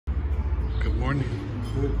morning.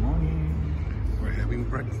 Good morning. We're having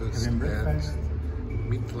breakfast at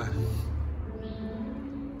Mitla.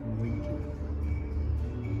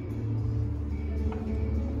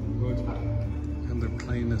 And they're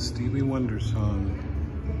playing a Stevie Wonder song.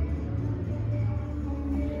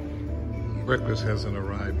 Breakfast hasn't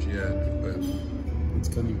arrived yet, but it's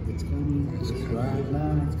coming. It's coming. It's right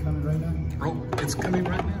now. It's coming right now. Oh, it's coming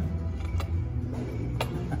right now.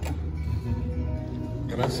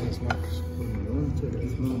 Gracias, Max.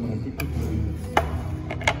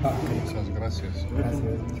 Muchas gracias.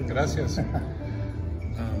 Gracias.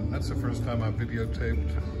 That's the first time I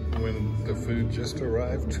videotaped when the food just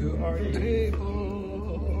arrived to our table.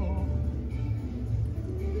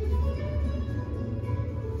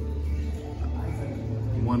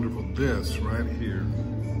 Wonderful. This right here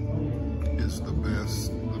is the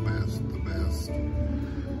best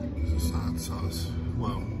Assad sauce.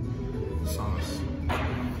 Well, sauce.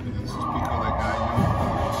 And this is pico de gallo,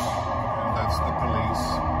 and that's the police,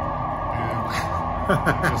 and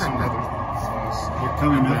just another sauce. They're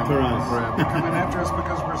coming after us. They're coming after us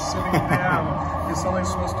because we're sitting down. It's only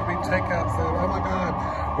supposed to be takeout food. Oh my God.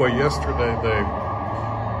 Well, yesterday they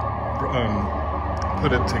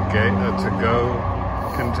put a to-go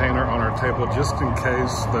container on our table just in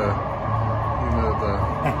case the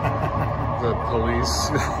police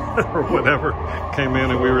or whatever came in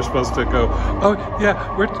and we were supposed to go, oh yeah,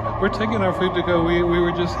 we're taking our food to go. We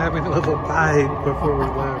were just having a little bite before we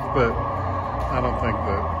left, but I don't think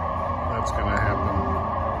that's gonna happen.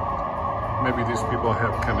 Maybe these people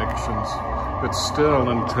have connections, but still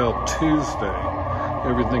until Tuesday,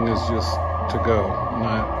 everything is just to go,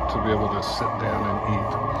 not to be able to sit down and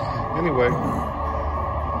eat. Anyway,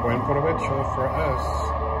 buen provecho for us.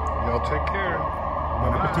 Y'all take care.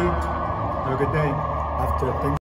 Bon appetit. Have a good day. After